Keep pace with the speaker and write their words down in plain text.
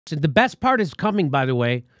The best part is coming, by the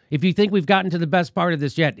way. If you think we've gotten to the best part of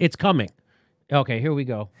this yet, it's coming. Okay, here we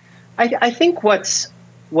go. I think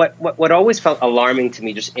what always felt alarming to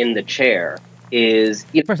me just in the chair is...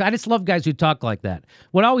 First, I just love guys who talk like that.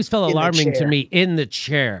 What always felt alarming to me in the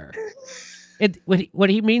chair. What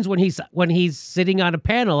he means when he's sitting on a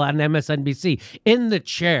panel on MSNBC, in the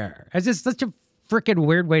chair. It's just such a freaking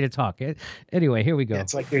weird way to talk. Anyway, here we go. Yeah,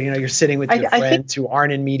 it's like you're sitting with your friends who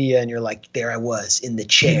aren't in media, and you're like, there I was in the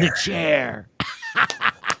chair. In the chair.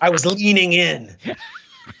 I was leaning in. I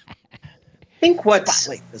think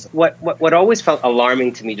what always felt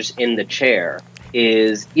alarming to me just in the chair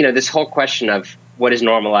is, this whole question of what is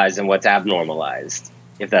normalized and what's abnormalized,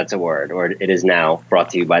 if that's a word, or it is now brought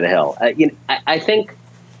to you by The Hill. I think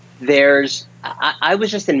I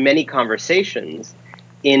was just in many conversations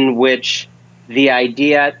in which the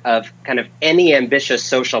idea of kind of any ambitious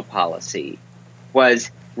social policy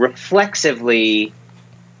was reflexively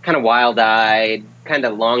kind of wild-eyed, kind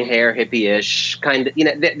of long hair, hippie-ish, kind of,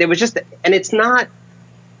 there was just, and it's not,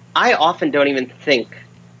 I often don't even think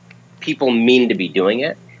people mean to be doing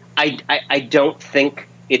it. I don't think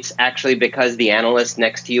it's actually because the analyst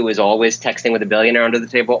next to you is always texting with a billionaire under the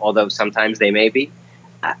table, although sometimes they may be.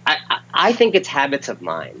 I think it's habits of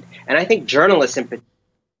mind. And I think journalists in particular.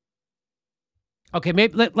 Okay,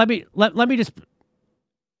 maybe let me just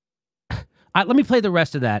let me play the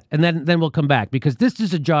rest of that, and then we'll come back, because this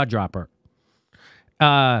is a jaw dropper.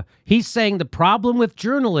 He's saying the problem with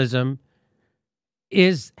journalism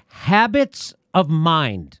is habits of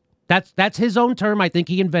mind. That's his own term. I think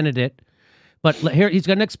he invented it, but here he's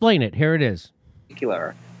going to explain it. Here it is.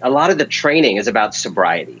 A lot of the training is about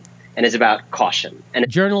sobriety and is about caution. And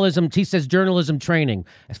journalism, he says journalism training.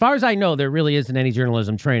 As far as I know, there really isn't any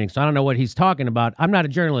journalism training, so I don't know what he's talking about. I'm not a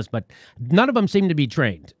journalist, but none of them seem to be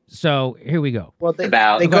trained. So here we go. Well, they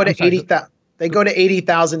go to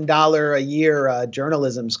 $80,000 a year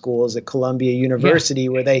journalism schools at Columbia University,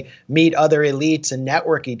 where they meet other elites and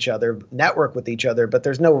network with each other. But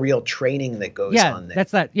there's no real training that goes on there.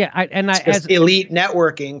 That's that. Yeah, it's just elite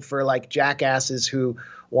networking for like jackasses who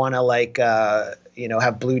want to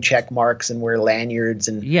have blue check marks and wear lanyards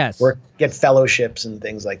and get fellowships and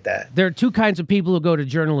things like that. There are two kinds of people who go to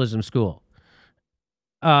journalism school: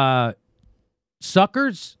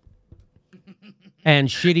 suckers and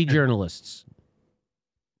shitty journalists.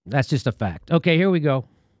 That's just a fact. Okay, here we go.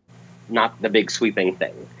 Not the big sweeping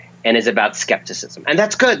thing, and is about skepticism, and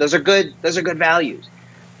that's good. Those are good values.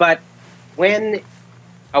 But when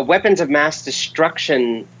a weapons of mass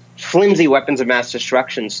destruction, flimsy weapons of mass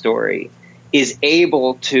destruction story is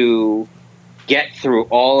able to get through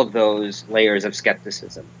all of those layers of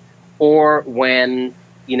skepticism, or when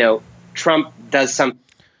Trump does some.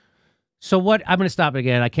 So what? I'm going to stop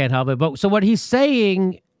again. I can't help it. But so what he's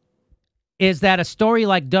saying is that a story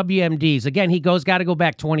like WMD's, again, got to go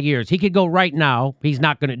back 20 years. He could go right now. He's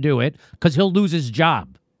not going to do it because he'll lose his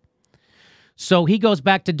job. So he goes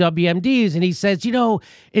back to WMD's and he says,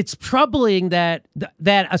 it's troubling that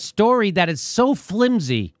a story that is so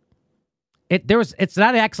flimsy, it's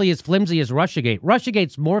not actually as flimsy as Russiagate.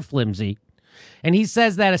 Russiagate's more flimsy. And he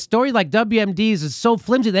says that a story like WMD's is so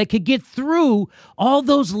flimsy that it could get through all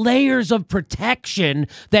those layers of protection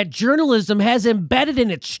that journalism has embedded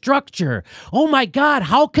in its structure. Oh my God,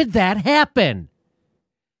 how could that happen?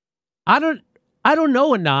 I don't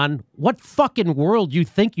know, Anon, what fucking world you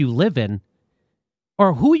think you live in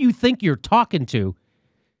or who you think you're talking to.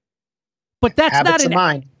 But that's habits of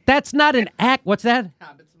mind. That's not an act. What's that?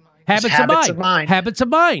 Habits of mind. Habits of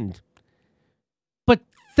mind.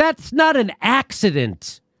 That's not an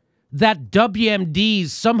accident that WMDs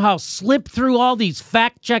somehow slip through all these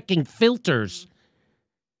fact-checking filters.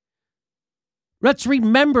 Let's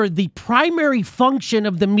remember the primary function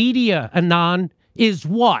of the media, Anon, is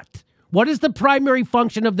what? What is the primary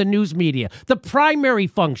function of the news media? The primary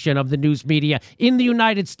function of the news media in the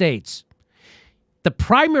United States. The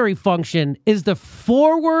primary function is to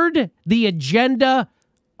forward the agenda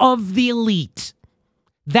of the elite.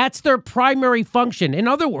 That's their primary function. In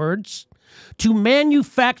other words, to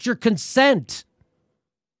manufacture consent.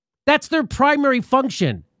 That's their primary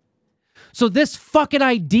function. So this fucking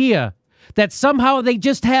idea that somehow they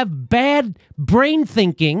just have bad brain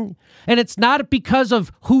thinking, and it's not because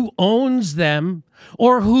of who owns them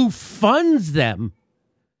or who funds them,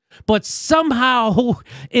 but somehow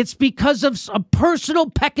it's because of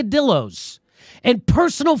personal peccadillos and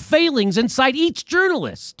personal failings inside each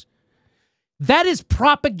journalist. That is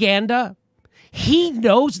propaganda. He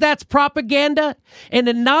knows that's propaganda, and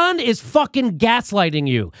Anand is fucking gaslighting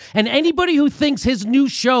you. And anybody who thinks his new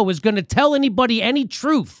show is going to tell anybody any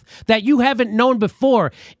truth that you haven't known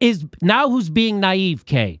before is now who's being naive,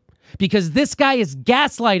 Kay. Because this guy is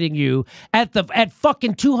gaslighting you at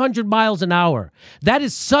fucking 200 miles an hour. That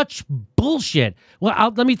is such bullshit.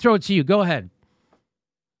 Well, let me throw it to you. Go ahead.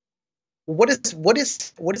 What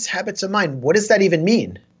is habits of mind? What does that even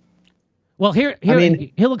mean? Well, here I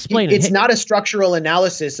mean, he'll explain it. It's not a structural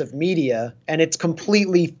analysis of media, and it's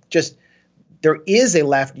completely just, there is a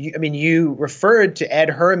left. I mean, you referred to Ed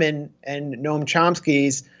Herman and Noam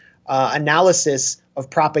Chomsky's analysis of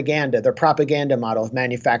propaganda, their propaganda model of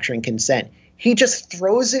manufacturing consent. He just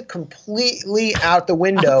throws it completely out the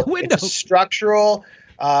window. Out the window. It's a structural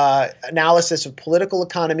analysis of political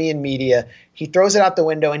economy and media. He throws it out the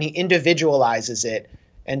window and he individualizes it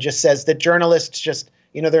and just says that journalists just,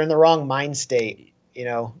 they're in the wrong mind state.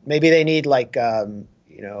 Maybe they need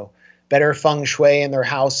better feng shui in their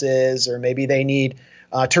houses, or maybe they need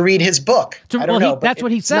to read his book. I don't know. That's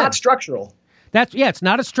what he said. It's not structural. It's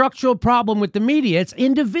not a structural problem with the media. It's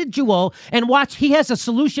individual. And watch, he has a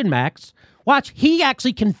solution, Max. Watch, he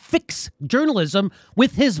actually can fix journalism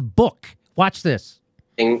with his book. Watch this.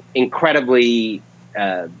 Incredibly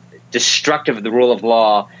destructive of the rule of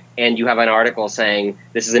law, and you have an article saying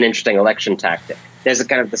this is an interesting election tactic. There's a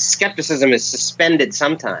kind of, the skepticism is suspended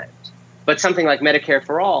sometimes, but something like Medicare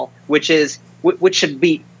for All, which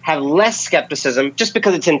should have less skepticism just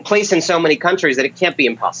because it's in place in so many countries that it can't be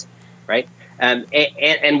impossible, right?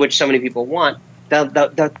 And which so many people want.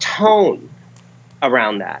 The tone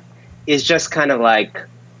around that is just kind of like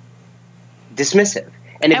dismissive.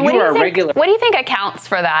 And if you are a regular, what do you think accounts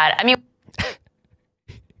for that? I mean,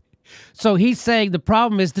 so he's saying the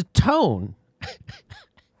problem is the tone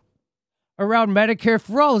around Medicare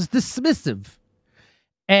for All is dismissive,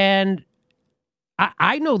 and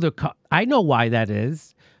I know why that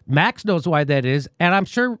is. Max knows why that is, and I'm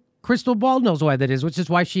sure Crystal Ball knows why that is, which is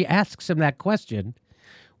why she asks him that question.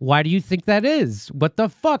 Why do you think that is? What the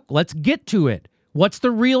fuck? Let's get to it. What's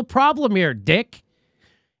the real problem here, Dick?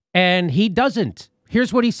 And he doesn't.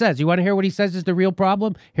 Here's what he says. You want to hear what he says is the real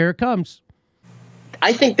problem? Here it comes.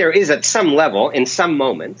 I think there is, at some level, in some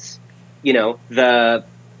moments, the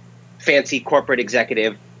fancy corporate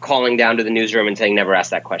executive calling down to the newsroom and saying, never ask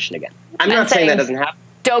that question again. I'm not saying that doesn't happen.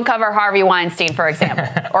 Don't cover Harvey Weinstein, for example,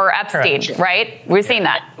 or Epstein, right? We've seen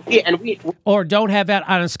that. Yeah, and or don't have that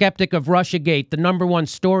on a skeptic of Russiagate, the #1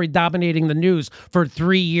 story dominating the news for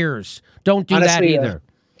 3 years. Don't do that either.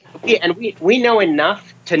 Yeah, and we know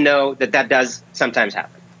enough to know that does sometimes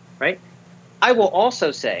happen, right? I will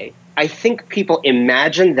also say, I think people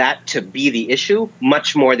imagine that to be the issue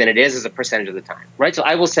much more than it is as a percentage of the time, right? So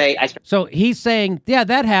I will say... So he's saying, yeah,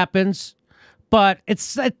 that happens, but it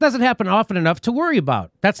doesn't happen often enough to worry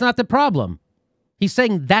about. That's not the problem. He's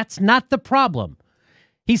saying that's not the problem.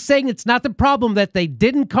 He's saying it's not the problem that they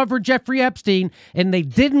didn't cover Jeffrey Epstein and they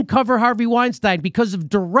didn't cover Harvey Weinstein because of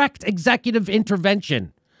direct executive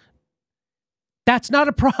intervention. That's not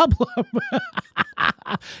a problem.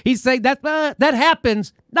 He's saying that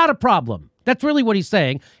happens, not a problem. That's really what he's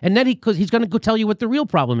saying. And then he's going to go tell you what the real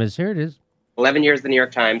problem is. Here it is. 11 years at the New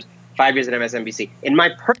York Times, 5 years at MSNBC.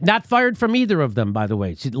 Not fired from either of them, by the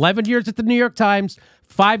way. 11 years at the New York Times,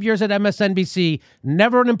 5 years at MSNBC,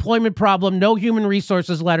 never an employment problem, no human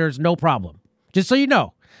resources letters, no problem. Just so you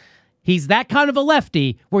know. He's that kind of a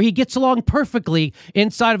lefty where he gets along perfectly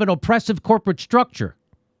inside of an oppressive corporate structure.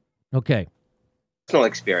 Okay. Personal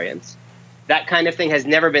experience. That kind of thing has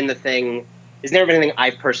never been the thing. It's never been anything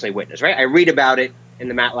I've personally witnessed, right? I read about it in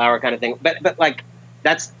the Matt Lauer kind of thing, but like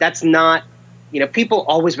that's not, people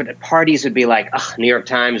always at parties would be like, "Oh, New York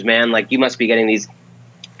Times, man, like you must be getting these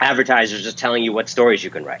advertisers just telling you what stories you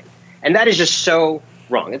can write," and that is just so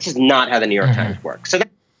wrong. It's just not how the New York Times works.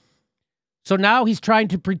 So now he's trying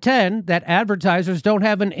to pretend that advertisers don't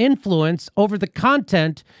have an influence over the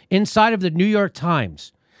content inside of the New York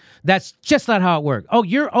Times. That's just not how it works.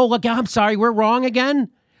 Look, I'm sorry, we're wrong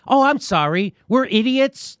again? Oh, I'm sorry, we're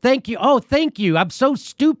idiots? Thank you. Oh, thank you. I'm so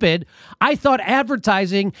stupid. I thought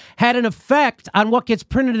advertising had an effect on what gets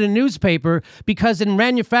printed in a newspaper because in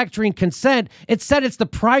manufacturing consent, it said it's the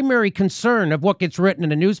primary concern of what gets written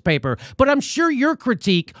in a newspaper. But I'm sure your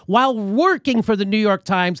critique, while working for the New York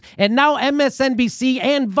Times and now MSNBC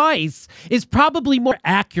and Vice, is probably more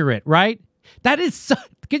accurate, right? That is so...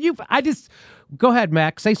 Go ahead,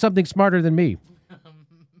 Max. Say something smarter than me.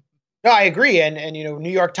 No, I agree. And New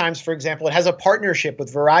York Times, for example, it has a partnership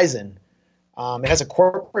with Verizon. It has a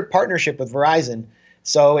corporate partnership with Verizon.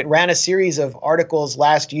 So it ran a series of articles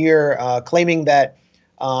last year claiming that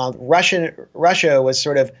Russia was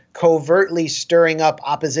sort of covertly stirring up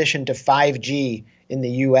opposition to 5G in the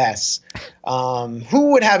U.S.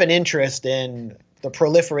 Who would have an interest in the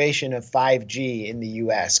proliferation of 5G in the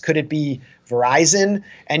U.S.? Could it be Verizon?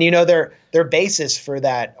 And their basis for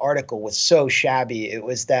that article was so shabby. It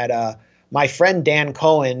was that my friend Dan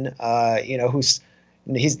Cohen,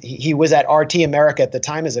 he was at RT America at the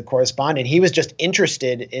time as a correspondent. He was just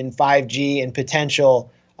interested in 5G and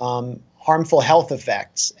potential harmful health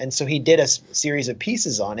effects. And so he did a series of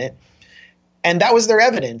pieces on it. And that was their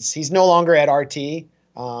evidence. He's no longer at RT,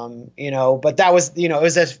 but that was, it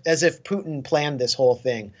was as if Putin planned this whole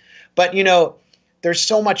thing. But, there's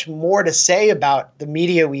so much more to say about the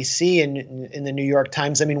media we see in the New York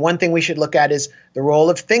Times. I mean, one thing we should look at is the role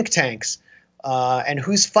of think tanks and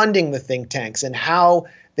who's funding the think tanks and how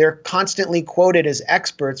they're constantly quoted as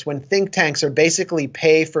experts when think tanks are basically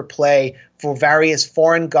pay for play for various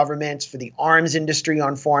foreign governments, for the arms industry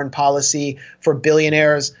on foreign policy, for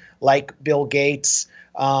billionaires like Bill Gates.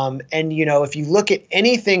 If you look at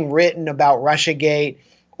anything written about Russiagate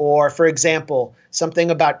or, for example,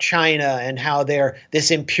 something about China and how they're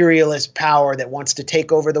this imperialist power that wants to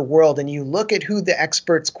take over the world, and you look at who the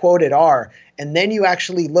experts quoted are, and then you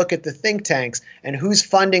actually look at the think tanks and who's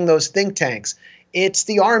funding those think tanks. It's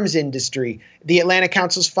the arms industry. The Atlantic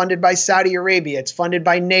Council is funded by Saudi Arabia. It's funded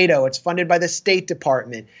by NATO. It's funded by the State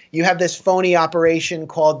Department. You have this phony operation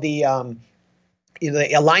called the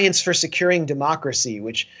Alliance for Securing Democracy,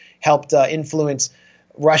 which helped influence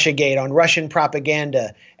Russiagate on Russian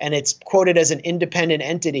propaganda, and it's quoted as an independent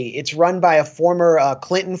entity. It's run by a former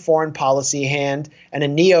Clinton foreign policy hand and a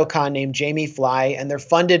neocon named Jamie Fly, and they're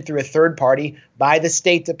funded through a third party by the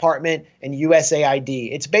State Department and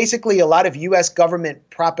USAID. It's basically a lot of U.S. government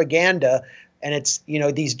propaganda, and it's,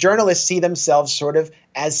 these journalists see themselves sort of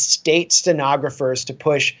as state stenographers to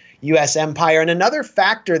push U.S. empire. And another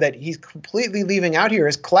factor that he's completely leaving out here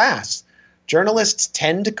is class. Journalists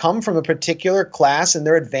tend to come from a particular class, and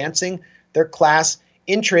they're advancing their class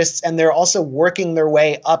interests, and they're also working their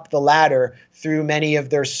way up the ladder through many of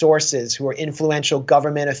their sources who are influential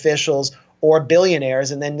government officials or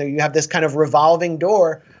billionaires. And then you have this kind of revolving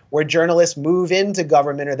door where journalists move into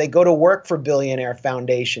government or they go to work for billionaire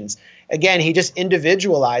foundations. Again, he just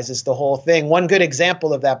individualizes the whole thing. One good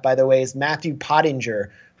example of that, by the way, is Matthew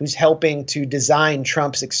Pottinger, who's helping to design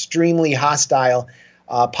Trump's extremely hostile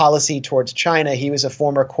policy towards China. He was a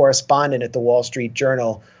former correspondent at the Wall Street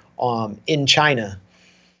Journal in China.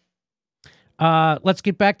 Let's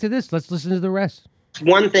get back to this. Let's listen to the rest.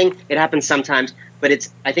 One thing, it happens sometimes, but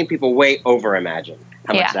I think people way over imagine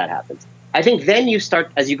how much that happens. I think then you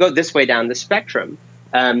start, as you go this way down the spectrum,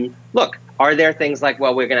 look, are there things like,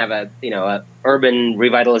 well, we're going to have a urban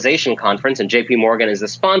revitalization conference and JP Morgan is the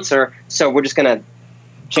sponsor, so we're just going to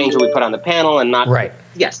change what we put on the panel and not right.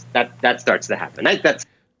 Yes, that starts to happen. That's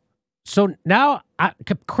so now.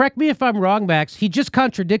 Correct me if I'm wrong, Max. He just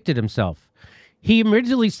contradicted himself. He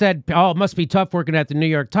originally said, "Oh, it must be tough working at the New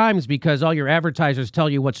York Times because all your advertisers tell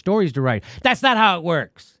you what stories to write." That's not how it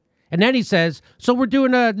works. And then he says, "So we're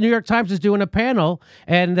doing New York Times is doing a panel,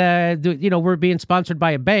 and we're being sponsored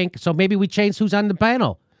by a bank. So maybe we change who's on the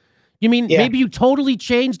panel." You mean maybe you totally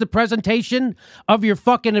changed the presentation of your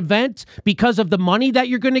fucking event because of the money that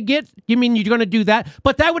you're going to get? You mean you're going to do that?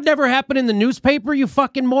 But that would never happen in the newspaper, you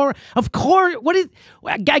fucking moron. Of course.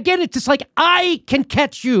 I get it. It's like I can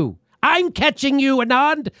catch you. I'm catching you,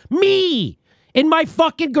 Anand. Me. In my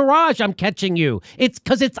fucking garage, I'm catching you. It's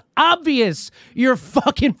because it's obvious you're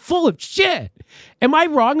fucking full of shit. Am I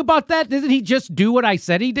wrong about that? Didn't he just do what I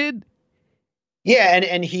said he did? Yeah,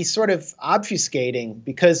 and he's sort of obfuscating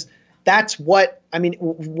because that's what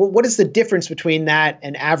is the difference between that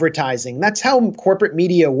and advertising? That's how corporate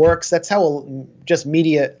media works. That's how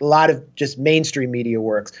a lot of just mainstream media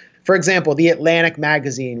works. For example, The Atlantic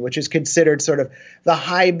magazine, which is considered sort of the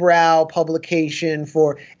highbrow publication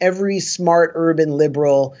for every smart urban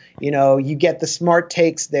liberal. You get the smart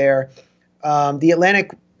takes there. The Atlantic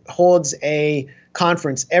holds a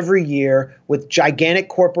conference every year with gigantic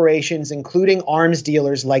corporations, including arms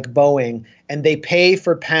dealers like Boeing, and they pay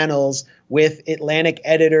for panels with Atlantic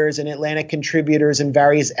editors and Atlantic contributors and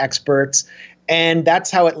various experts. And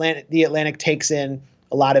that's how the Atlantic takes in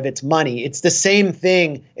a lot of its money. It's the same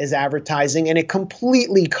thing as advertising, and it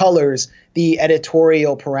completely colors the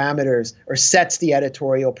editorial parameters or sets the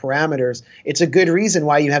editorial parameters. It's a good reason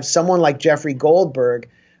why you have someone like Jeffrey Goldberg,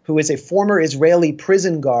 who is a former Israeli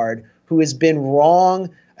prison guard, who has been wrong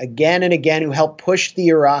again and again, who helped push the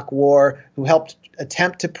Iraq war, who helped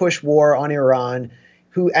attempt to push war on Iran,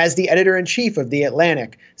 who, as the editor-in-chief of The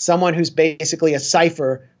Atlantic, someone who's basically a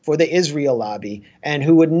cipher for the Israel lobby and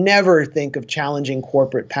who would never think of challenging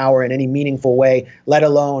corporate power in any meaningful way, let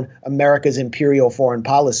alone America's imperial foreign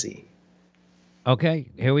policy. Okay,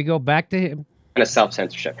 here we go back to him. Kind of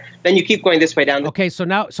self-censorship. Then you keep going this way down. Okay, so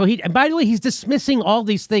now, and by the way, he's dismissing all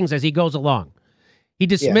these things as he goes along. He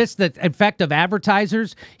dismissed the effect of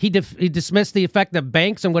advertisers. He dismissed the effect of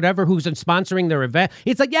banks and whatever who's sponsoring their event.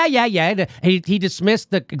 It's like, yeah. He dismissed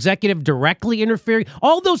the executive directly interfering.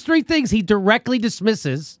 All those three things he directly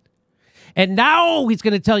dismisses. And now he's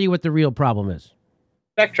going to tell you what the real problem is.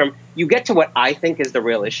 Spectrum, you get to what I think is the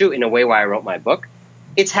real issue in a way why I wrote my book.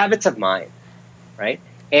 It's habits of mind, right?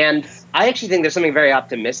 And I actually think there's something very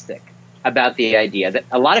optimistic about the idea that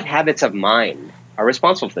a lot of habits of mind are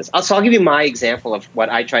responsible for this. So I'll give you my example of what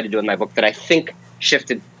I tried to do in my book that I think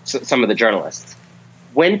shifted some of the journalists.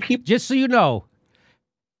 When people, just so you know,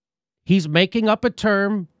 he's making up a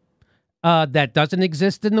term that doesn't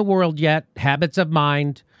exist in the world yet. Habits of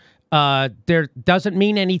mind. There doesn't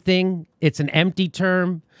mean anything. It's an empty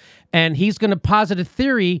term. And he's going to posit a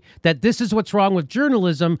theory that this is what's wrong with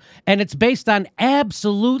journalism, and it's based on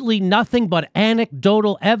absolutely nothing but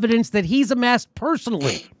anecdotal evidence that he's amassed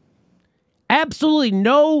personally. Absolutely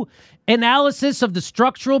no analysis of the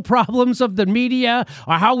structural problems of the media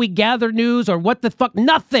or how we gather news or what the fuck.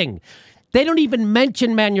 Nothing. They don't even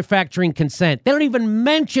mention manufacturing consent. They don't even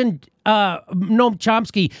mention Noam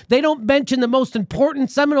Chomsky. They don't mention the most important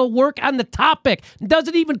seminal work on the topic. It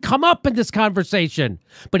doesn't even come up in this conversation.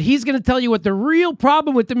 But he's going to tell you what the real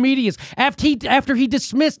problem with the media is. After he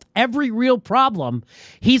dismissed every real problem,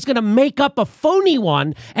 he's going to make up a phony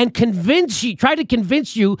one and try to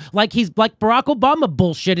convince you like Barack Obama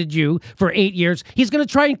bullshitted you for 8 years. He's going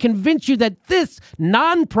to try and convince you that this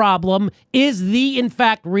non-problem is the, in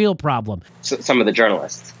fact, real problem. So some of the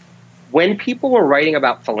journalists. When people were writing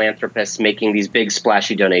about philanthropists making these big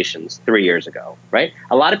splashy donations 3 years ago, right?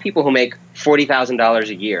 A lot of people who make $40,000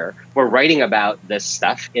 a year were writing about this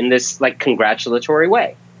stuff in this like congratulatory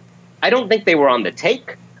way. I don't think they were on the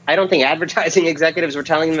take. I don't think advertising executives were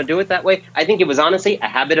telling them to do it that way. I think it was honestly a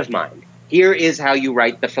habit of mind. Here is how you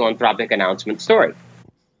write the philanthropic announcement story.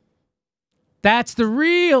 That's the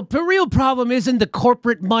real problem. Isn't the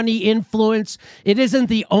corporate money influence? It isn't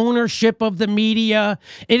the ownership of the media.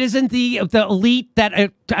 It isn't the elite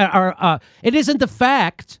that are. It isn't the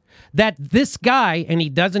fact that this guy, and he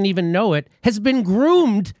doesn't even know it, has been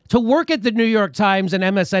groomed to work at the New York Times and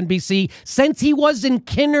MSNBC since he was in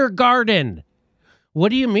kindergarten. What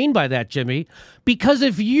do you mean by that, Jimmy? Because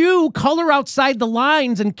if you color outside the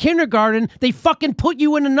lines in kindergarten, they fucking put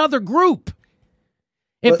you in another group.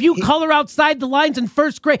 If you color outside the lines in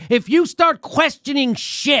first grade, if you start questioning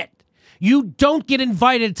shit, you don't get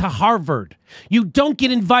invited to Harvard. You don't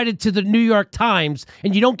get invited to the New York Times,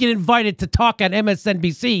 and you don't get invited to talk on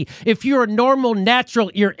MSNBC. If you're a normal,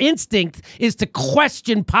 natural, your instinct is to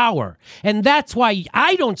question power. And that's why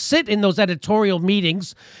I don't sit in those editorial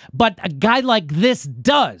meetings, but a guy like this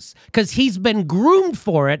does, because he's been groomed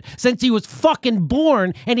for it since he was fucking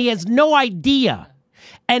born, and he has no idea.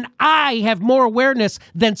 And I have more awareness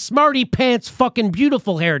than Smarty Pants fucking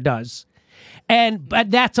beautiful hair does.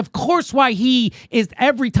 But that's, of course, why he is,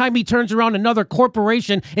 every time he turns around, another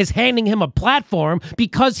corporation is handing him a platform,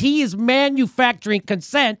 because he is manufacturing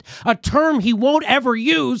consent, a term he won't ever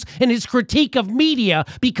use in his critique of media,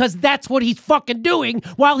 because that's what he's fucking doing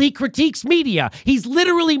while he critiques media. He's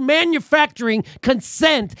literally manufacturing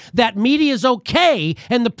consent that media is okay,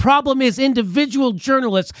 and the problem is individual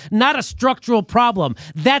journalists, not a structural problem.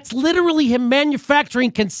 That's literally him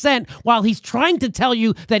manufacturing consent while he's trying to tell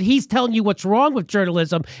you that he's telling you what's wrong with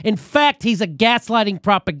journalism. In fact, he's a gaslighting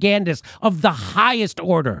propagandist of the highest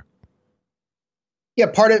order. Yeah,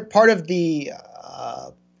 part of the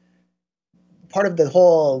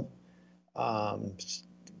whole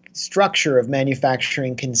structure of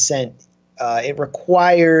manufacturing consent, it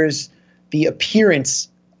requires the appearance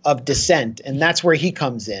of dissent, and that's where he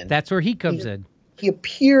comes in. That's where he comes in. He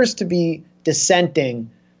appears to be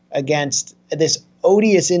dissenting against this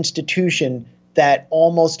odious institution that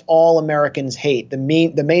almost all Americans hate. The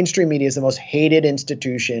mainstream media is the most hated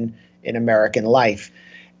institution in American life.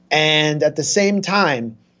 And at the same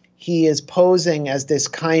time, he is posing as this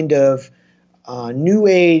kind of new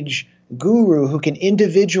age guru who can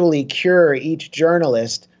individually cure each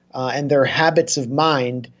journalist and their habits of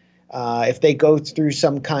mind if they go through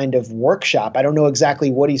some kind of workshop. I don't know exactly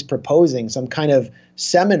what he's proposing, some kind of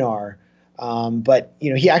seminar. But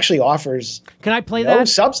he actually offers. Can I play no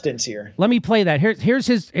substance here? Let me play that.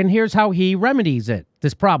 Here's how he remedies it.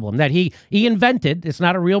 This problem that he invented. It's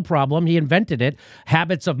not a real problem. He invented it.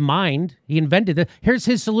 Habits of mind. He invented it. Here's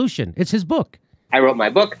his solution. It's his book. I wrote my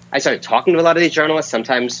book. I started talking to a lot of these journalists,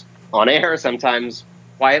 sometimes on air, sometimes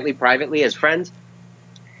quietly, privately as friends.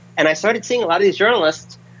 And I started seeing a lot of these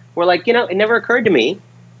journalists were like, you know, it never occurred to me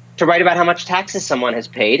to write about how much taxes someone has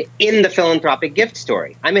paid in the philanthropic gift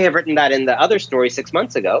story. I may have written that in the other story 6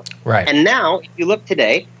 months ago. Right. And now, if you look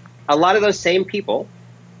today, a lot of those same people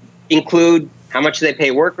include how much they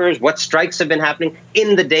pay workers, what strikes have been happening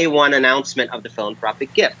in the day one announcement of the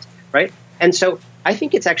philanthropic gift, right? And so I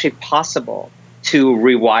think it's actually possible to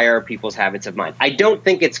rewire people's habits of mind. I don't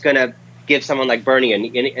think it's going to give someone like Bernie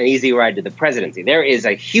an easy ride to the presidency. There is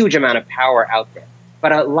a huge amount of power out there.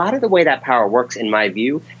 But a lot of the way that power works, in my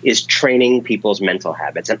view, is training people's mental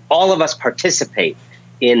habits. And all of us participate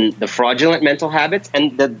in the fraudulent mental habits.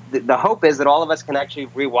 And the hope is that all of us can actually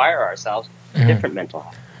rewire ourselves to different mental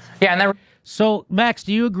habits. Yeah, and So, Max,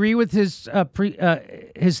 do you agree with his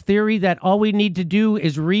theory that all we need to do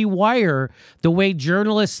is rewire the way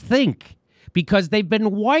journalists think because they've been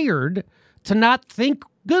wired to not think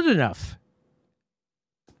good enough?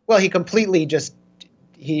 Well, he completely just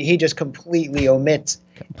he just completely omits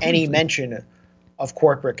any mention of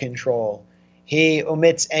corporate control. He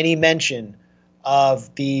omits any mention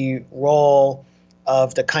of the role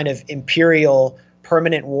of the kind of imperial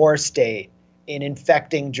permanent war state in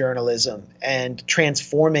infecting journalism and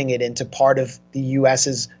transforming it into part of the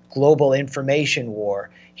US's global information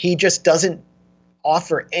war. He just doesn't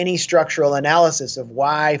offer any structural analysis of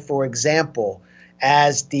why, for example,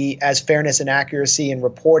 as Fairness and Accuracy in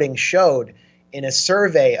Reporting showed in a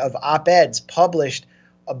survey of op-eds published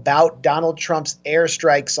about Donald Trump's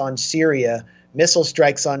airstrikes on Syria, missile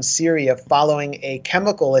strikes on Syria following a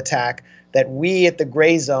chemical attack that we at the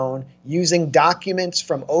Gray Zone, using documents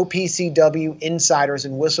from OPCW insiders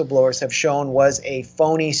and whistleblowers, have shown was a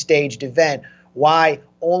phony staged event, why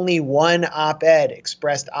only one op-ed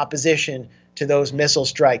expressed opposition to those missile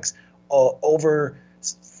strikes. Over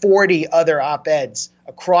 40 other op-eds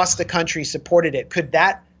across the country supported it. Could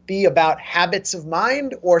that be about habits of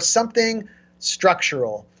mind or something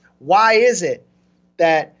structural? Why is it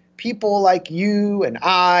that people like you and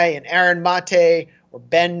I and Aaron Mate or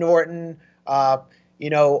Ben Norton,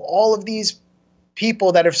 all of these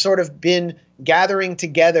people that have sort of been gathering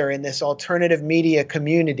together in this alternative media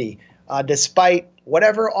community, despite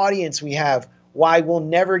whatever audience we have, why we'll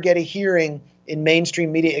never get a hearing in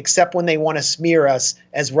mainstream media except when they want to smear us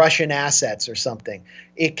as Russian assets or something?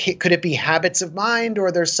 Could it be habits of mind, or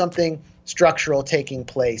there's something structural taking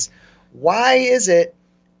place? Why is it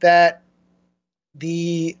that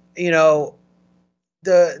the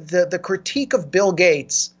critique of Bill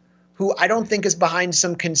Gates, who I don't think is behind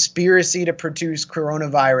some conspiracy to produce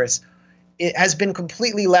coronavirus, it has been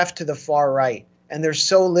completely left to the far right, and there's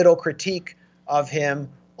so little critique of him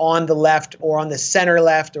on the left or on the center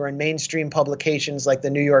left or in mainstream publications like the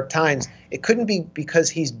New York Times? It couldn't be because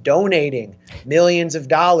he's donating millions of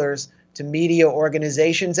dollars to media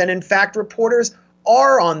organizations. And in fact, reporters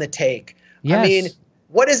are on the take. Yes. I mean,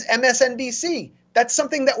 what is MSNBC? That's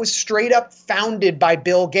something that was straight up founded by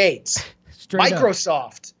Bill Gates.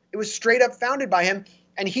 Microsoft. It was straight up founded by him,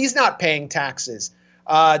 and he's not paying taxes.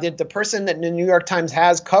 The person that the New York Times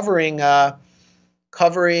has covering the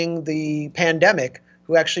pandemic,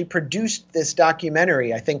 who actually produced this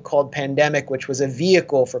documentary, I think called Pandemic, which was a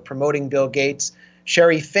vehicle for promoting Bill Gates.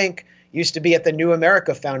 Sherry Fink used to be at the New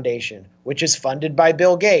America Foundation, which is funded by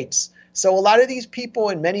Bill Gates. So a lot of these people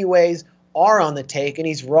in many ways are on the take, and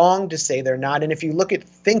he's wrong to say they're not. And if you look at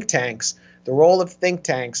think tanks, the role of think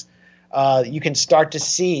tanks, you can start to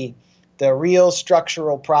see the real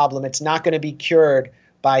structural problem. It's not going to be cured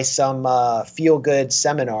by some feel-good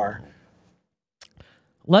seminar.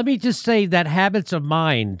 Let me just say that habits of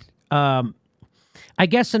mind. I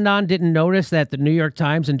guess Anand didn't notice that the New York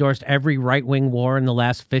Times endorsed every right-wing war in the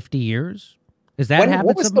last 50 years. Is that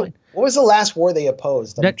habits of mind? What was the last war they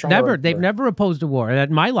opposed? Never. They've never opposed a war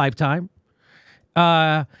in my lifetime.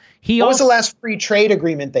 What was the last free trade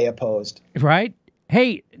agreement they opposed? Right.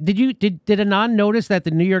 Hey, did Anand notice that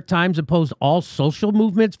the New York Times opposed all social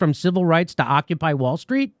movements from civil rights to Occupy Wall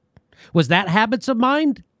Street? Was that habits of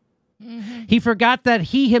mind? Mm-hmm. He forgot that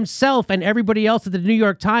he himself and everybody else at the New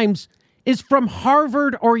York Times is from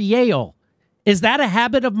Harvard or Yale. Is that a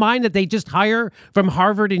habit of mind that they just hire from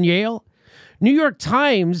Harvard and Yale? New York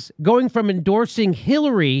Times going from endorsing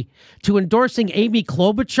Hillary to endorsing Amy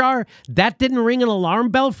Klobuchar, that didn't ring an alarm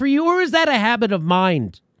bell for you? Or is that a habit of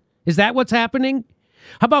mind? Is that what's happening?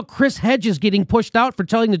 How about Chris Hedges getting pushed out for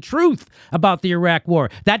telling the truth about the Iraq war?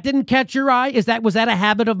 That didn't catch your eye? Was that a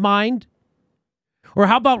habit of mind? Or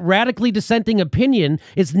how about radically dissenting opinion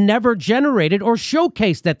is never generated or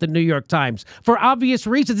showcased at the New York Times for obvious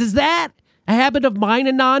reasons? Is that A habit of mine,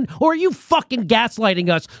 Anon? Or are you fucking gaslighting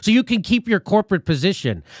us so you can keep your corporate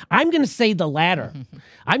position? I'm going to say the latter.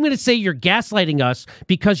 I'm going to say you're gaslighting us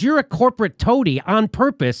because you're a corporate toady on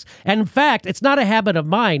purpose. And in fact, it's not a habit of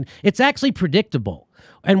mine. It's actually predictable.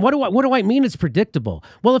 And what do I mean it's predictable?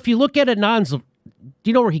 Well, if you look at Anon's, do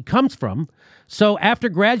you know where he comes from? So after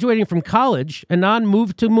graduating from college, Anand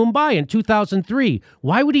moved to Mumbai in 2003.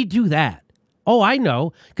 Why would he do that? Oh, I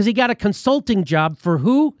know. Because he got a consulting job for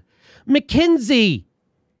who? McKinsey.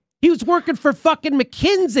 He was working for fucking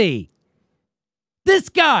McKinsey. This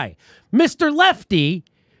guy, Mr. Lefty,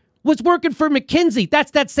 was working for McKinsey.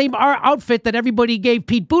 That's that same outfit that everybody gave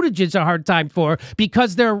Pete Buttigieg a hard time for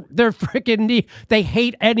because they're freaking, they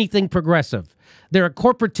hate anything progressive. They're a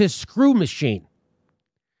corporatist screw machine.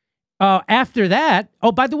 After that,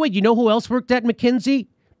 oh, by the way, you know who else worked at McKinsey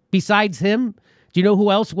besides him? Do you know who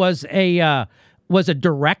else was a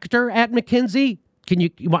director at McKinsey?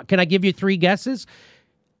 Can I give you 3 guesses?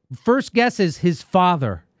 First guess is his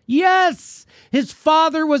father. Yes, his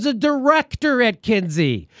father was a director at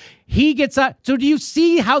McKinsey. He gets out. So do you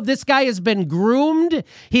see how this guy has been groomed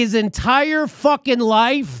his entire fucking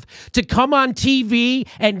life to come on TV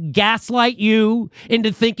and gaslight you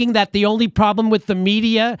into thinking that the only problem with the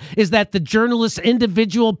media is that the journalists'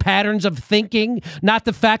 individual patterns of thinking, not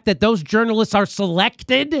the fact that those journalists are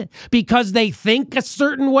selected because they think a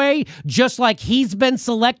certain way, just like he's been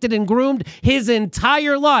selected and groomed his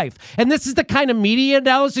entire life. And this is the kind of media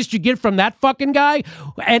analysis you get from that fucking guy.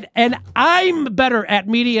 And I'm better at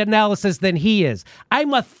media analysis than he is.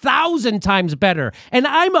 I'm 1,000 times better. And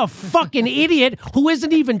I'm a fucking idiot who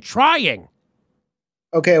isn't even trying.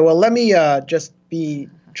 Okay, well, let me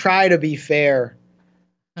try to be fair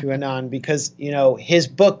to Anand because, you know, his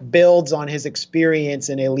book builds on his experience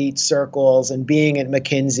in elite circles and being at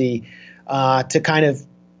McKinsey to kind of,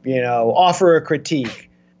 you know, offer a critique.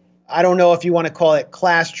 I don't know if you want to call it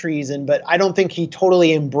class treason, but I don't think he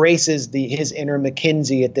totally embraces his inner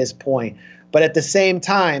McKinsey at this point. But at the same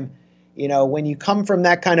time, you know, when you come from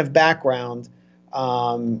that kind of background,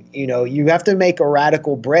 you know, you have to make a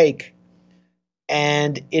radical break.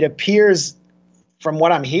 And it appears from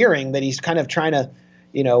what I'm hearing that he's kind of trying to,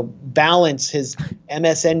 you know, balance his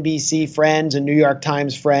MSNBC friends and New York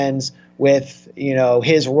Times friends with, you know,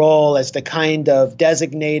 his role as the kind of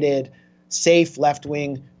designated safe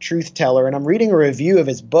left-wing truth teller. And I'm reading a review of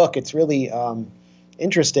his book. It's really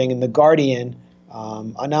interesting in The Guardian,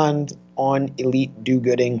 Anand on elite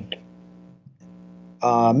do-gooding.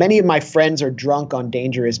 Many of my friends are drunk on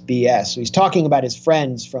dangerous BS. So he's talking about his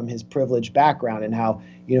friends from his privileged background and how,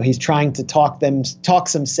 you know, he's trying to talk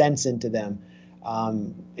some sense into them.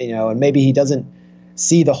 You know, and maybe he doesn't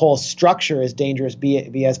see the whole structure as dangerous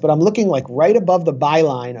BS, but I'm looking like right above the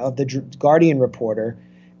byline of the Guardian reporter.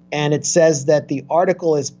 And it says that the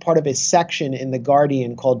article is part of a section in The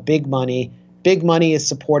Guardian called Big Money. Big Money is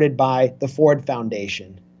supported by the Ford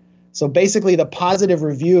Foundation. So basically the positive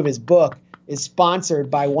review of his book is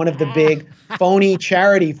sponsored by one of the big phony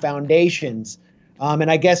charity foundations.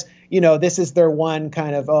 And I guess, you know, this is their one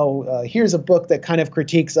kind of, here's a book that kind of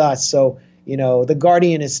critiques us. So, you know, The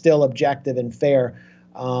Guardian is still objective and fair.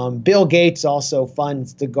 Bill Gates also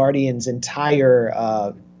funds The Guardian's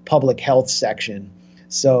entire public health section.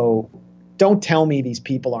 So don't tell me these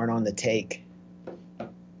people aren't on the take.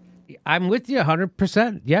 I'm with you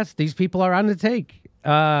 100%. Yes, these people are on the take.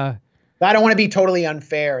 I don't want to be totally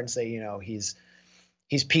unfair and say, you know, he's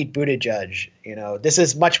Pete Buttigieg. You know, this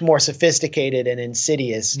is much more sophisticated and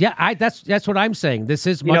insidious. Yeah, that's what I'm saying. This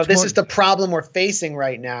is much this is the problem we're facing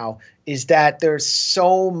right now, is that there's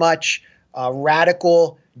so much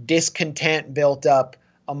radical discontent built up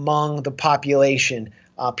among the population.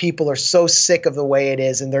 People are so sick of the way it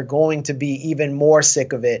is, and they're going to be even more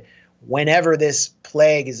sick of it whenever this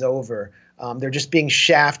plague is over. They're just being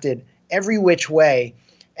shafted every which way.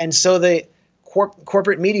 And so the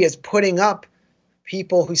corporate media is putting up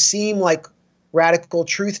people who seem like radical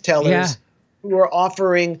truth tellers who are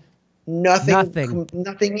offering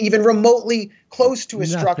nothing even remotely close to a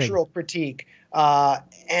structural critique,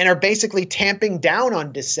 and are basically tamping down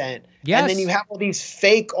on dissent. Yes. And then you have all these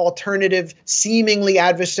fake alternative, seemingly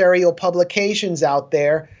adversarial publications out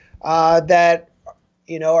there that,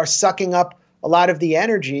 you know, are sucking up a lot of the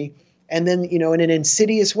energy. And then, you know, in an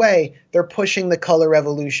insidious way, they're pushing the color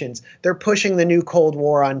revolutions. They're pushing the new Cold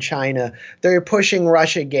War on China. They're pushing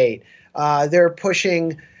Russiagate. They're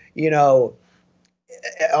pushing, you know,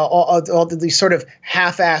 all these sort of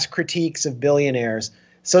half-assed critiques of billionaires.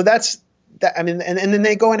 So that's that. I mean, and then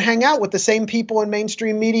they go and hang out with the same people in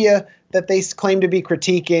mainstream media that they claim to be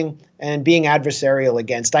critiquing and being adversarial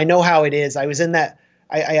against. I know how it is. I was in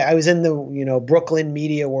I was in the Brooklyn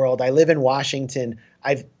media world. I live in Washington.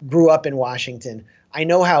 I grew up in Washington. I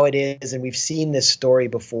know how it is, and we've seen this story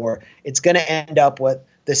before. It's going to end up with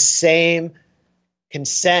the same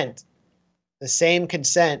consent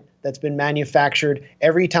that's been manufactured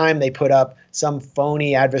every time they put up some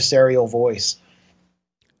phony adversarial voice.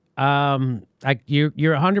 You're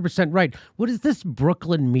 100% right. What is this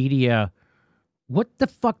Brooklyn media? What the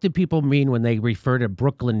fuck do people mean when they refer to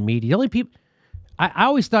Brooklyn media? The only people I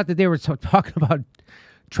always thought that they were talking about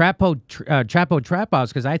Trapo Trap House,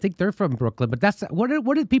 because I think they're from Brooklyn. But that's what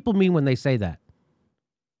do people mean when they say that?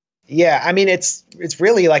 Yeah, I mean it's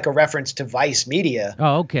really like a reference to Vice Media.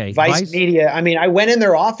 Oh, okay. Vice Media. I mean, I went in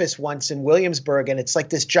their office once in Williamsburg, and it's like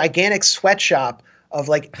this gigantic sweatshop of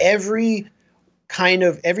like every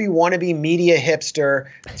wannabe media hipster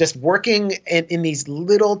just working in these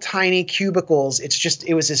little tiny cubicles.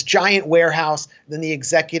 It was this giant warehouse. Then the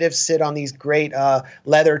executives sit on these great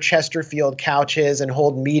leather Chesterfield couches and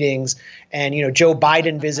hold meetings. And, Joe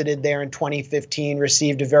Biden visited there in 2015,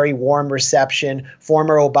 received a very warm reception.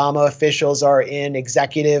 Former Obama officials are in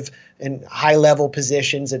executive and high-level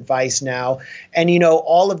positions at Vice now. And,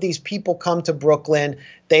 all of these people come to Brooklyn.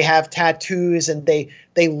 They have tattoos, and they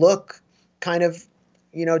look kind of,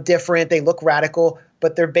 different. They look radical,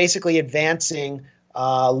 but they're basically advancing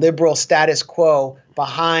liberal status quo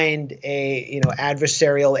behind a,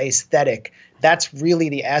 adversarial aesthetic. That's really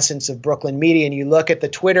the essence of Brooklyn media. And you look at the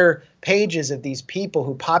Twitter pages of these people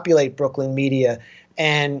who populate Brooklyn media,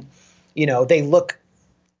 and, they look,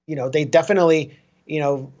 they definitely,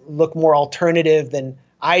 look more alternative than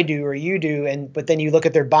I do or you do. But then you look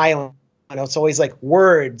at their bio, it's always like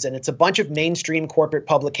words, and it's a bunch of mainstream corporate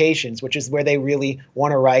publications, which is where they really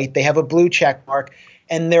want to write. They have a blue check mark,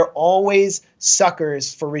 and they're always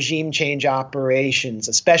suckers for regime change operations,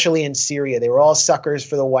 especially in Syria. They were all suckers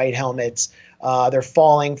for the white helmets. They're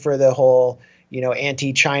falling for the whole,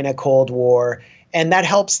 anti-China Cold War. And that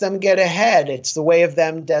helps them get ahead. It's the way of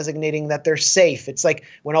them designating that they're safe. It's like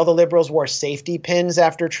when all the liberals wore safety pins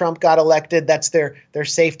after Trump got elected. That's their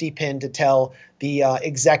safety pin to tell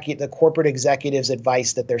the corporate executives'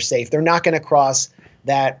 advice that they're safe. They're not going to cross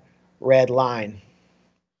that red line.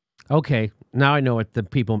 Okay, now I know what the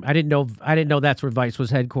people. I didn't know that's where Vice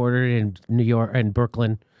was headquartered in New York and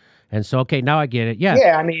Brooklyn, and so okay, now I get it. Yeah,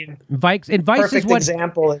 yeah. I mean, Vice is what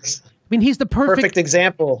example is. I mean, he's the perfect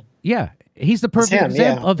example. Yeah. He's the perfect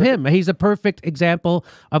example of him. He's a perfect example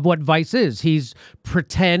of what Vice is. He's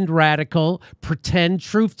pretend radical, pretend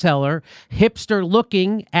truth teller, hipster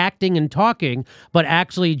looking, acting and talking, but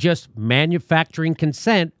actually just manufacturing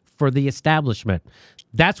consent for the establishment.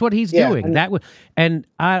 That's what he's doing. Go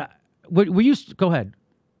ahead.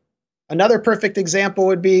 Another perfect example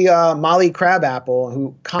would be Molly Crabapple,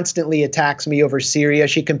 who constantly attacks me over Syria.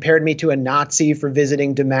 She compared me to a Nazi for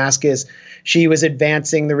visiting Damascus. She was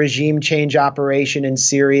advancing the regime change operation in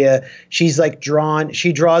Syria. She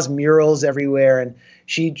draws murals everywhere, and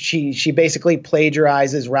she basically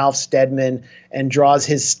plagiarizes Ralph Steadman and draws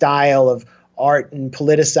his style of art and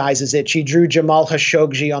politicizes it. She drew Jamal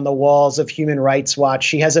Khashoggi on the walls of Human Rights Watch.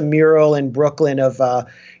 She has a mural in Brooklyn of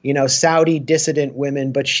Saudi dissident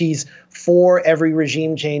women, but she's for every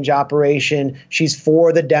regime change operation. She's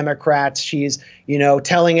for the Democrats. She's,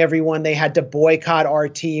 telling everyone they had to boycott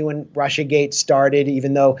RT when Russiagate started,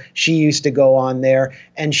 even though she used to go on there.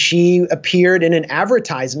 And she appeared in an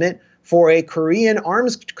advertisement for a Korean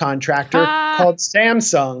arms contractor called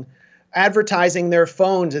Samsung, advertising their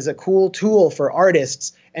phones as a cool tool for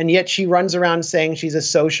artists, and yet she runs around saying she's a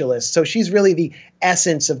socialist. So she's really the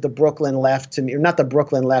essence of the Brooklyn left to me, or not the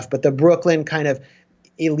Brooklyn left, but the Brooklyn kind of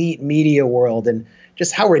elite media world, and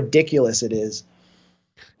just how ridiculous it is.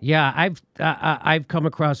 Yeah, I've come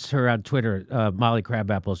across her on Twitter, Molly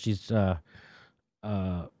Crabapple. She's a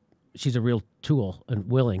real tool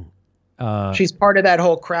and willing. She's part of that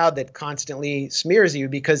whole crowd that constantly smears you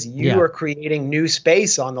because you are creating new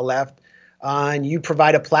space on the left, and you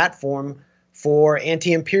provide a platform for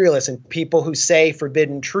anti-imperialists and people who say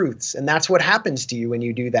forbidden truths. And that's what happens to you when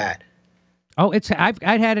you do that. Oh, I've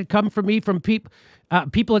had it come from me from people.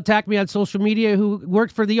 People attack me on social media who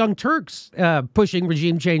worked for the Young Turks, pushing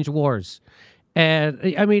regime change wars. And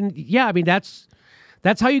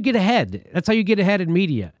that's how you get ahead. That's how you get ahead in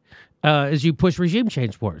media. Is you push regime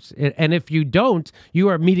change wars. And if you don't, you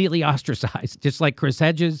are immediately ostracized, just like Chris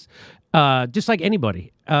Hedges, just like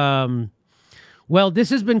anybody. Well, this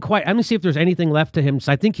has been quite. I'm going to see if there's anything left to him.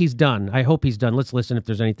 So I think he's done. I hope he's done. Let's listen if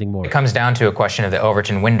there's anything more. It comes down to a question of the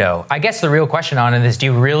Overton window. I guess the real question on it is, do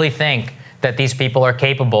you really think that these people are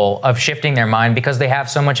capable of shifting their mind because they have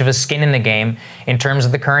so much of a skin in the game in terms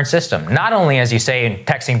of the current system? Not only, as you say, in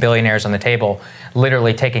texting billionaires on the table,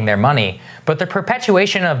 literally taking their money, but the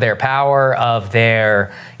perpetuation of their power, of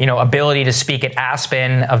their ability to speak at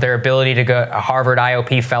Aspen, of their ability to go a Harvard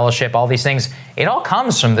IOP fellowship, all these things, it all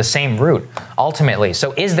comes from the same root, ultimately.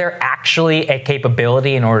 So is there actually a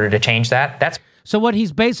capability in order to change that? So what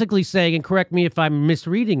he's basically saying, and correct me if I'm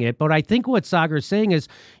misreading it, but I think what Sagar is saying is,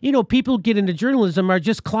 people get into journalism are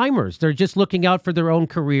just climbers. They're just looking out for their own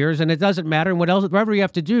careers, and it doesn't matter. And whatever you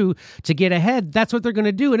have to do to get ahead, that's what they're going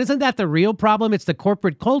to do. And isn't that the real problem? It's the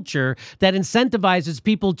corporate culture that incentivizes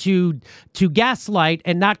people to gaslight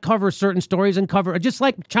and not cover certain stories and cover, just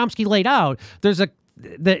like Chomsky laid out,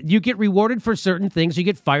 that you get rewarded for certain things, you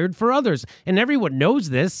get fired for others. And everyone knows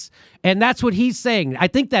this. And that's what he's saying. I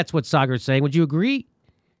think that's what Sagar's saying. Would you agree?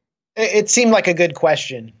 It seemed like a good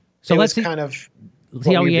question. So let's see how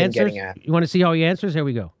he answers. You want to see how he answers? Here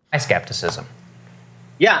we go. My skepticism.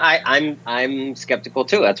 Yeah, I'm skeptical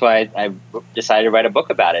too. That's why I decided to write a book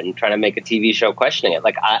about it and try to make a TV show questioning it.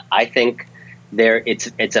 Like I think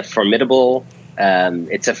it's a formidable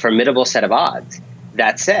set of odds.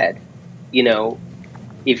 That said,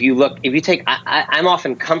 if you take, I'm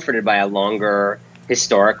often comforted by a longer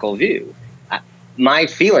historical view. My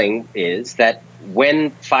feeling is that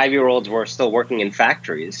when 5-year-olds were still working in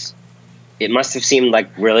factories, it must have seemed like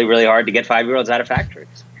really, really hard to get 5-year-olds out of factories.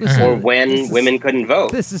 Or when women couldn't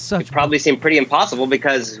vote. It probably seemed pretty impossible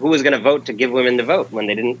because who was going to vote to give women the vote when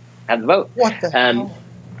they didn't have the vote? What the hell?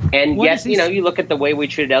 And yet, you look at the way we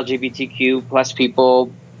treated LGBTQ plus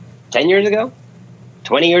people 10 years ago,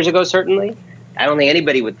 20 years ago, certainly. I don't think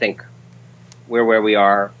anybody would think we're where we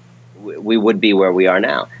are. We would be where we are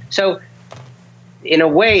now. So, in a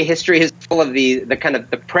way, history is full of the kind of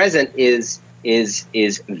the present is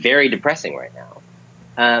very depressing right now.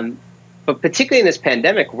 But particularly in this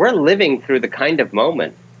pandemic, we're living through the kind of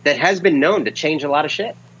moment that has been known to change a lot of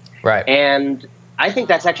shit. Right. And I think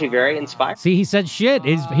that's actually very inspiring. See, he said shit.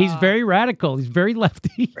 He's very radical. He's very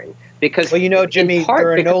lefty. Because, Jimmy,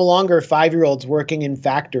 there are no longer 5-year-olds working in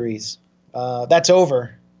factories. That's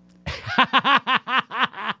over.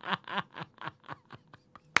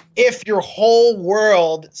 If your whole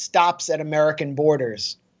world stops at American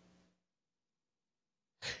borders.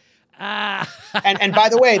 And by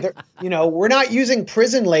the way, we're not using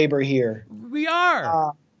prison labor here. We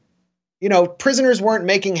are. Prisoners weren't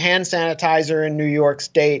making hand sanitizer in New York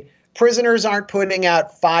State. Prisoners aren't putting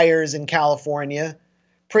out fires in California.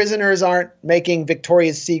 Prisoners aren't making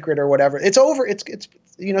Victoria's Secret or whatever. It's over. It's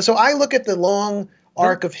so I look at the long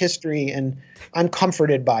arc of history and I'm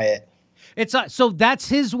comforted by it. So that's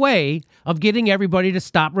his way of getting everybody to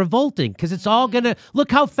stop revolting, because it's all going to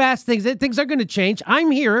look how fast things are going to change.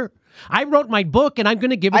 I'm here. I wrote my book and I'm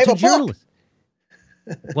going to give it to journalists.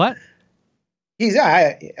 What?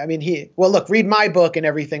 Look, read my book and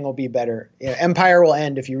everything will be better. Empire will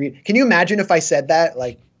end if you read. Can you imagine if I said that?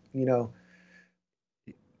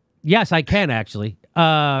 Yes, I can actually.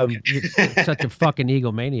 You're such a fucking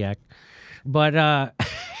egomaniac. But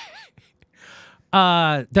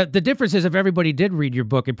the difference is if everybody did read your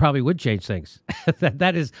book, it probably would change things.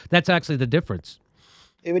 That's actually the difference.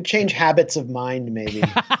 It would change habits of mind, maybe.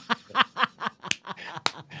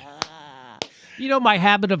 My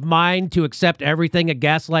habit of mind to accept everything a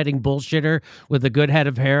gaslighting bullshitter with a good head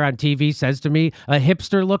of hair on TV says to me, a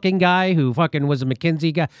hipster-looking guy who fucking was a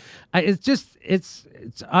McKinsey guy. It's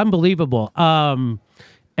unbelievable. And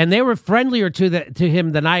they were friendlier to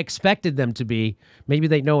him than I expected them to be. Maybe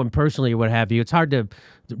they know him personally or what have you. It's hard to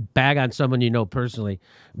bag on someone you know personally,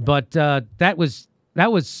 but that was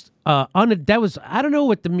I don't know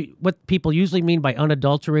what people usually mean by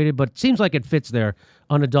unadulterated, but it seems like it fits there.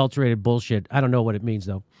 Unadulterated bullshit. I don't know what it means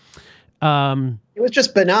though. It was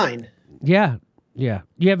just benign. Yeah. You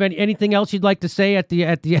have anything else you'd like to say at the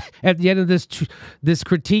end of this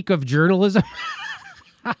critique of journalism?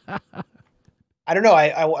 I don't know.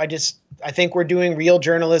 I think we're doing real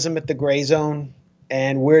journalism at the Gray Zone,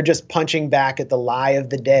 and we're just punching back at the lie of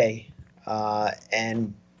the day,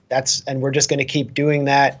 and we're just going to keep doing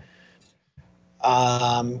that.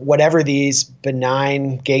 Whatever these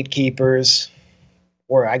benign gatekeepers,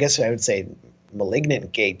 or I guess I would say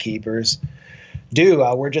malignant gatekeepers, do,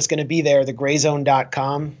 we're just going to be there,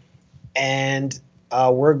 thegrayzone.com, and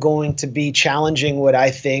we're going to be challenging what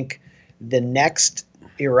I think the next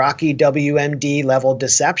Iraqi WMD level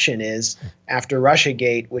deception is after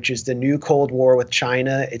Russiagate, which is the new Cold War with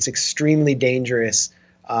China. It's extremely dangerous.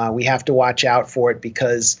 We have to watch out for it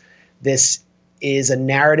because this is a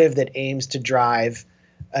narrative that aims to drive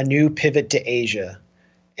a new pivot to Asia.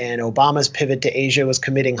 And Obama's pivot to Asia was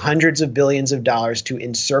committing hundreds of billions of dollars to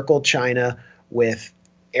encircle China with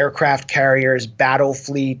aircraft carriers, battle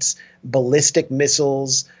fleets, ballistic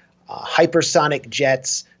missiles, hypersonic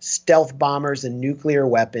jets, stealth bombers, and nuclear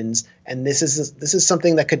weapons. And this is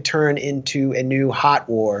something that could turn into a new hot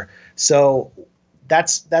war. So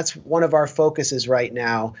that's one of our focuses right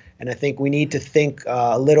now. And I think we need to think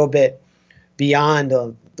a little bit beyond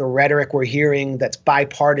the rhetoric we're hearing that's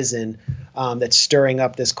bipartisan, that's stirring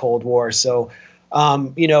up this Cold War. So,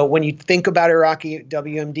 when you think about Iraqi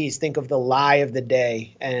WMDs, think of the lie of the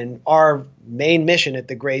day. And our main mission at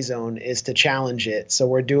the Gray Zone is to challenge it. So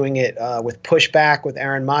we're doing it with Pushback with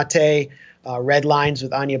Aaron Mate, Red Lines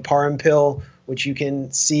with Anya Parampil, which you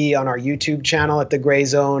can see on our YouTube channel at the Gray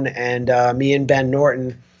Zone. And me and Ben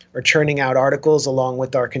Norton are churning out articles along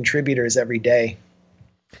with our contributors every day.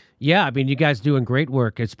 Yeah, I mean, you guys doing great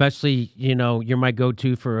work, especially, you're my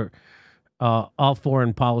go-to for all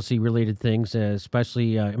foreign policy related things, especially,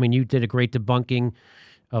 you did a great debunking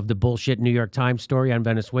of the bullshit New York Times story on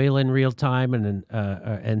Venezuela in real time,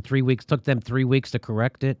 and 3 weeks, took them 3 weeks to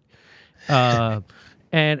correct it.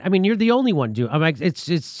 And I mean, you're the only one doing.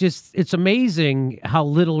 It's amazing how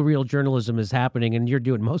little real journalism is happening, and you're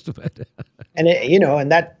doing most of it.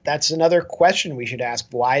 And that's another question we should ask.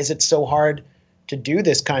 Why is it so hard to do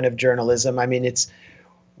this kind of journalism? I mean,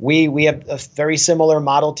 we have a very similar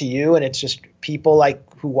model to you, and it's just people like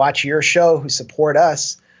who watch your show who support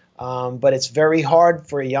us. But it's very hard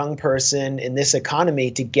for a young person in this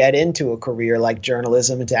economy to get into a career like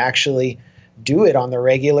journalism and to actually do it on the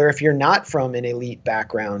regular if you're not from an elite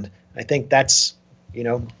background. I think that's,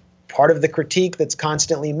 part of the critique that's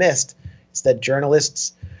constantly missed is that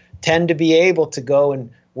journalists tend to be able to go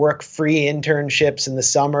and work free internships in the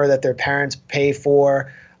summer that their parents pay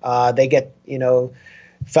for. They get,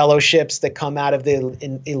 fellowships that come out of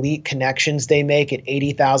the elite connections they make at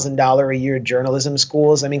 $80,000 a year journalism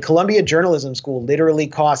schools. I mean, Columbia Journalism School literally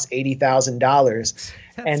costs $80,000.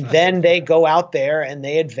 And then they go out there and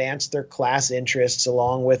they advance their class interests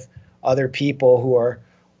along with other people who are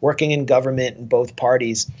working in government in both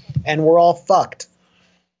parties. And we're all fucked.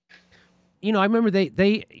 I remember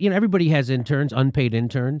they everybody has interns, unpaid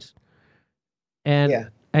interns. And yeah.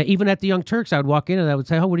 Even at the Young Turks, I would walk in and I would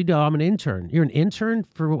say, "Oh, what do you do?" "I'm an intern." "You're an intern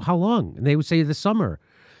for how long?" And they would say, "The summer."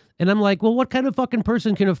 And I'm like, "Well, what kind of fucking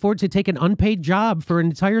person can afford to take an unpaid job for an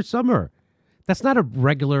entire summer? That's not a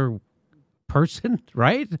regular person,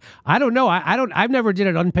 right?" I don't know. I've never did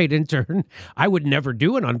an unpaid intern. I would never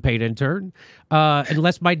do an unpaid intern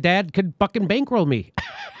unless my dad could fucking bankroll me.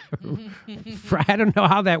 I don't know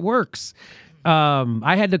how that works.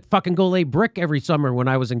 I had to fucking go lay brick every summer when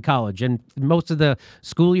I was in college, and most of the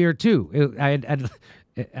school year too. I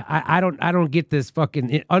don't get this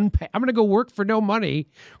fucking unpaid. I'm gonna go work for no money.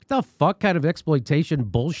 What the fuck kind of exploitation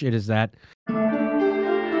bullshit is that?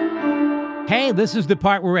 Hey, this is the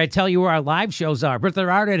part where I tell you where our live shows are, but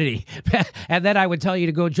there aren't any. And then I would tell you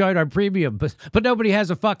to go join our premium, but nobody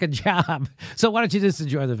has a fucking job. So why don't you just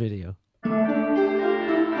enjoy the video?